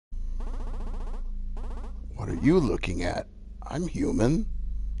What are you looking at? I'm human,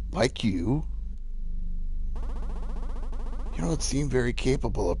 like you. You don't seem very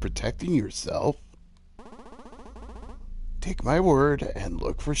capable of protecting yourself. Take my word and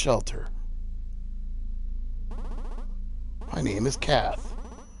look for shelter. My name is Kath.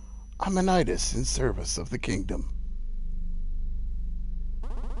 I'm a Nidus in service of the kingdom.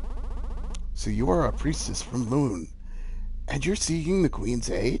 So you are a priestess from Moon, and you're seeking the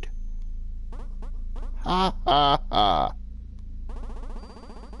Queen's aid? Ha ha ha.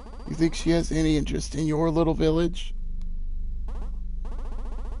 You think she has any interest in your little village?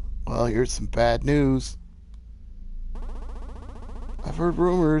 Well, here's some bad news. I've heard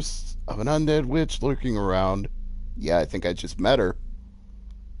rumors of an undead witch lurking around. Yeah, I think I just met her.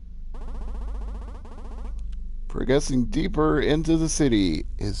 Progressing deeper into the city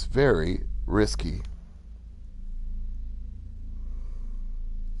is very risky.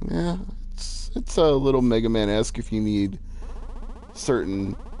 Yeah, it's a little Mega Man-esque if you need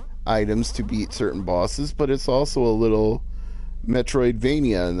certain items to beat certain bosses, but it's also a little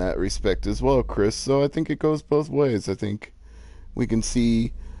Metroidvania in that respect as well, Chris. So I think it goes both ways. I think we can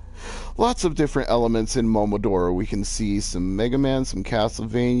see lots of different elements in Momodora. We can see some Mega Man, some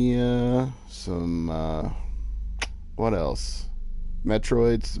Castlevania, some what else?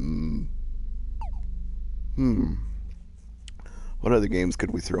 Metroid, some what other games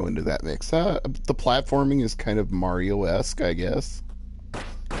could we throw into that mix? The platforming is kind of Mario-esque, I guess.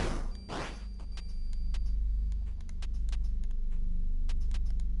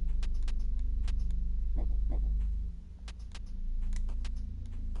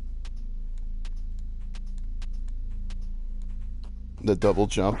 The double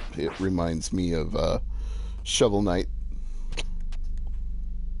jump, it reminds me of Shovel Knight.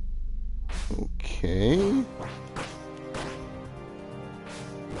 Okay.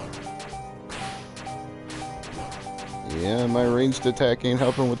 Yeah, my ranged attack ain't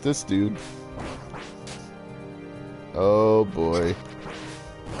helping with this dude. Oh boy.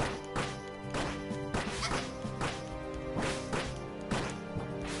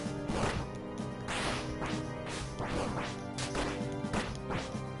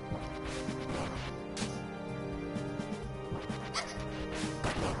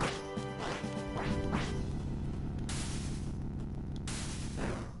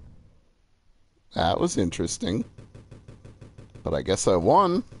 That was interesting. But I guess I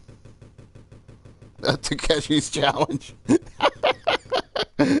won. Takeshi's challenge.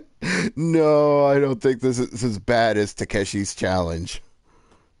 No, I don't think this is as bad as Takeshi's challenge.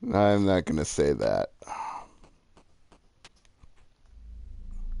 I'm not going to say that.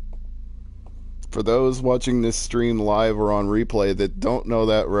 For those watching this stream live or on replay that don't know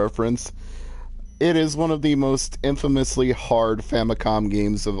that reference, it is one of the most infamously hard Famicom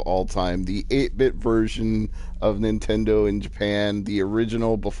games of all time. The 8-bit version of Nintendo in Japan, the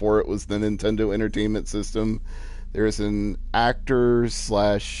original before it was the Nintendo Entertainment System. There's an actor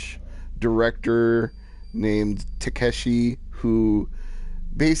slash director named Takeshi who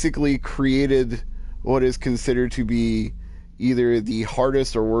basically created what is considered to be either the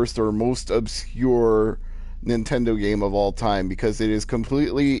hardest or worst or most obscure Nintendo game of all time because it is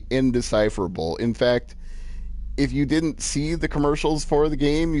completely indecipherable. In fact, if you didn't see the commercials for the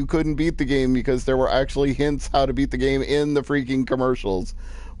game, you couldn't beat the game because there were actually hints how to beat the game in the freaking commercials.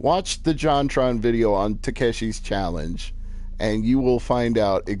 Watch the JonTron video on Takeshi's challenge and you will find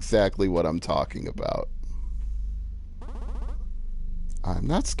out exactly what I'm talking about. I'm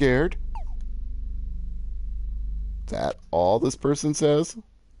not scared. Is that all this person says?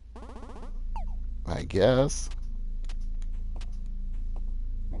 I guess.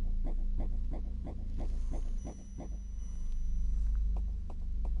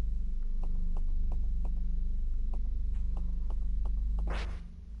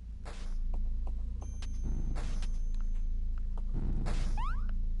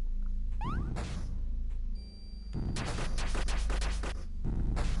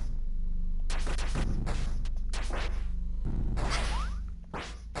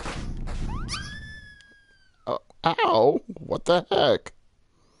 Ow! What the heck?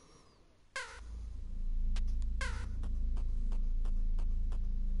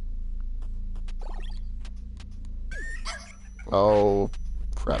 Oh,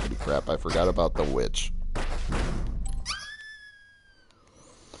 crappity crap. I forgot about the witch.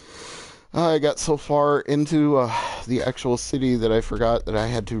 I got so far into the actual city that I forgot that I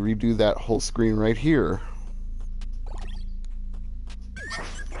had to redo that whole screen right here.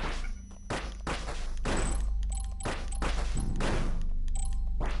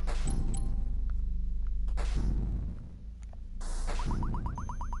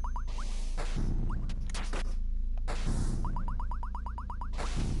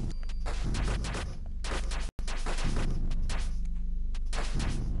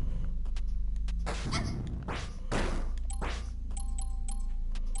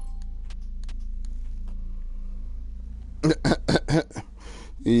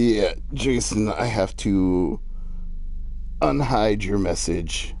 Yeah, Jason, I have to unhide your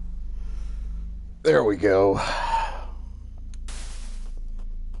message. There we go.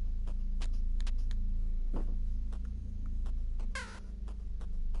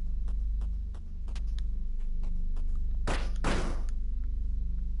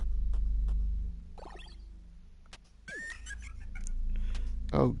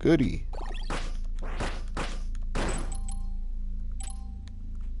 Oh, goody.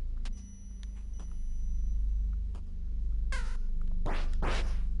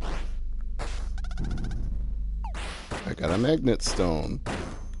 I got a magnet stone.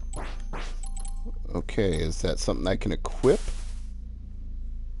 Okay, is that something I can equip?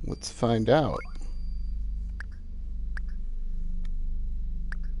 Let's find out.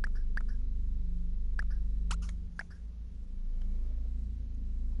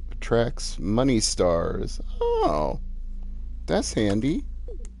 Attracts money stars. Oh, that's handy.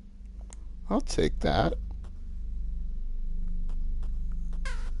 I'll take that.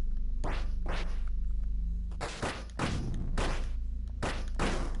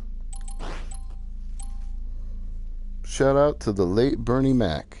 Shout out to the late Bernie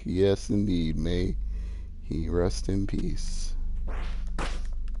Mac. Yes, indeed. May he rest in peace.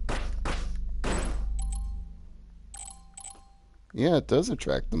 Yeah, it does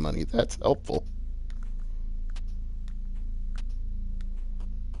attract the money. That's helpful.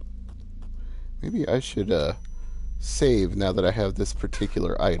 Maybe I should save now that I have this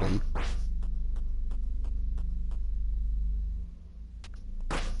particular item.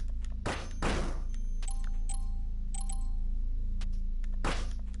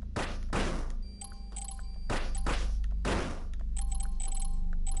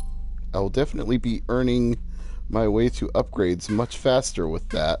 I will definitely be earning my way to upgrades much faster with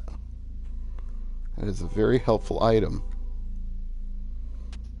that. That is a very helpful item.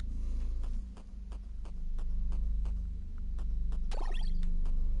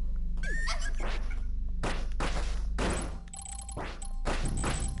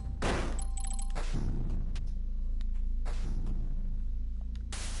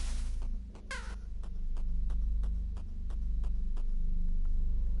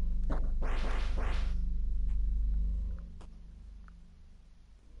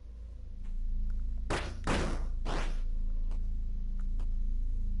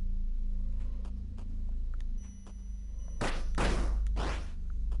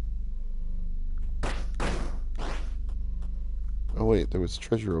 Oh wait, there was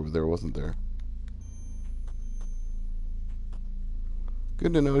treasure over there, wasn't there?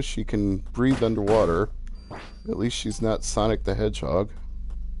 Good to know she can breathe underwater. At least she's not Sonic the Hedgehog.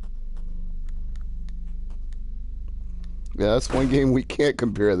 Yeah, that's one game we can't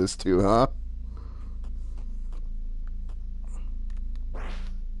compare this to, huh?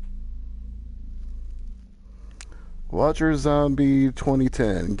 Watcher Zombie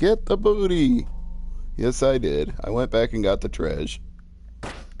 2010. Get the booty! Yes, I did. I went back and got the treasure.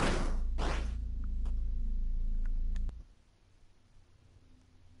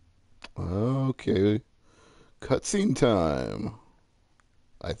 Okay. Cutscene time.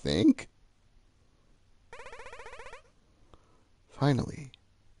 I think. Finally.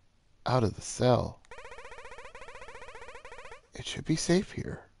 Out of the cell. It should be safe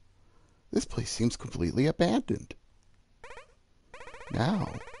here. This place seems completely abandoned.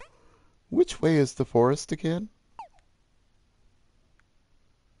 Now, which way is the forest again?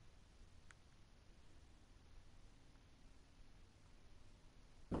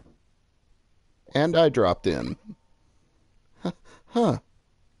 And I dropped in. Huh.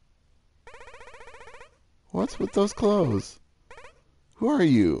 What's with those clothes? Who are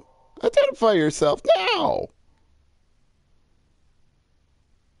you? Identify yourself now!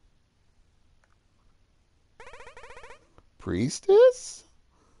 Priestess?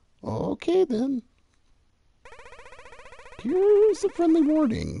 Okay then. Here's a friendly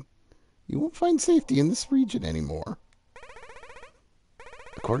warning. You won't find safety in this region anymore.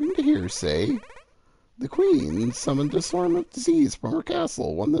 According to hearsay, the Queen summoned a swarm of disease from her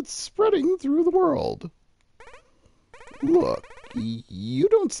castle, one that's spreading through the world. Look, you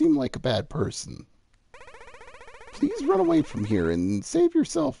don't seem like a bad person. Please run away from here and save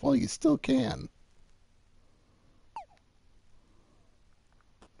yourself while you still can.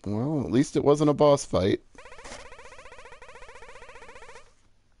 Well, at least it wasn't a boss fight.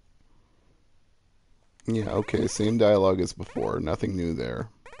 Yeah, okay, same dialogue as before. Nothing new there.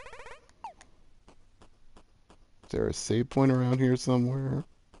 Is there a save point around here somewhere?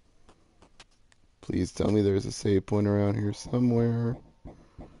 Please tell me there's a save point around here somewhere.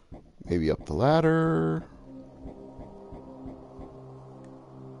 Maybe up the ladder.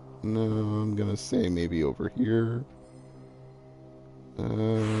 No, I'm gonna say maybe over here.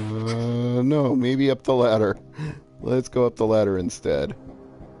 No, maybe up the ladder. Let's go up the ladder instead.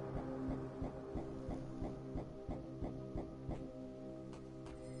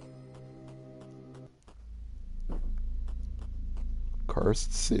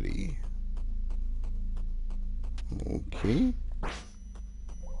 Karst City. Okay.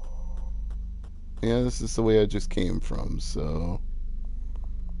 Yeah, this is the way I just came from, so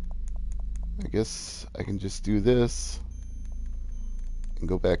I guess I can just do this and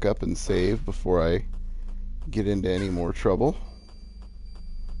go back up and save before I get into any more trouble.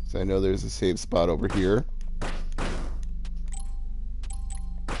 So I know there's a save spot over here.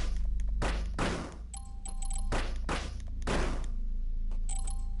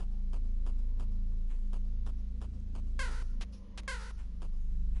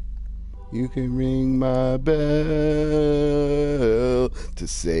 You can ring my bell to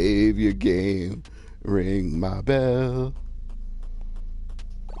save your game. Ring my bell.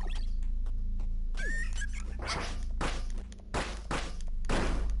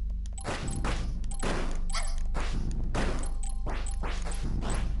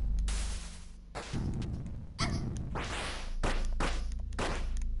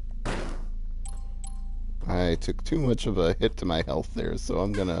 I took too much of a hit to my health there, so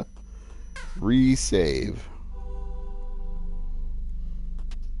I'm gonna resave.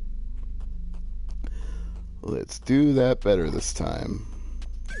 Let's do that better this time.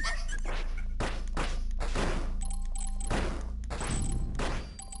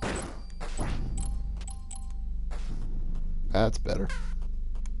 That's better.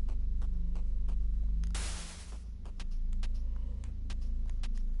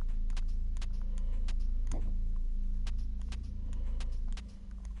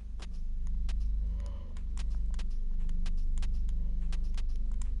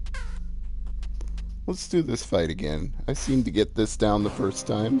 Let's do this fight again. I seemed to get this down the first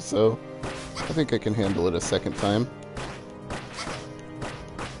time, so I think I can handle it a second time.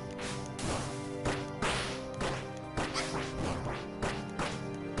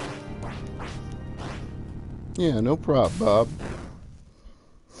 Yeah, no prob, Bob.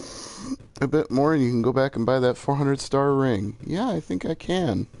 A bit more and you can go back and buy that 400-star ring. Yeah, I think I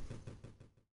can.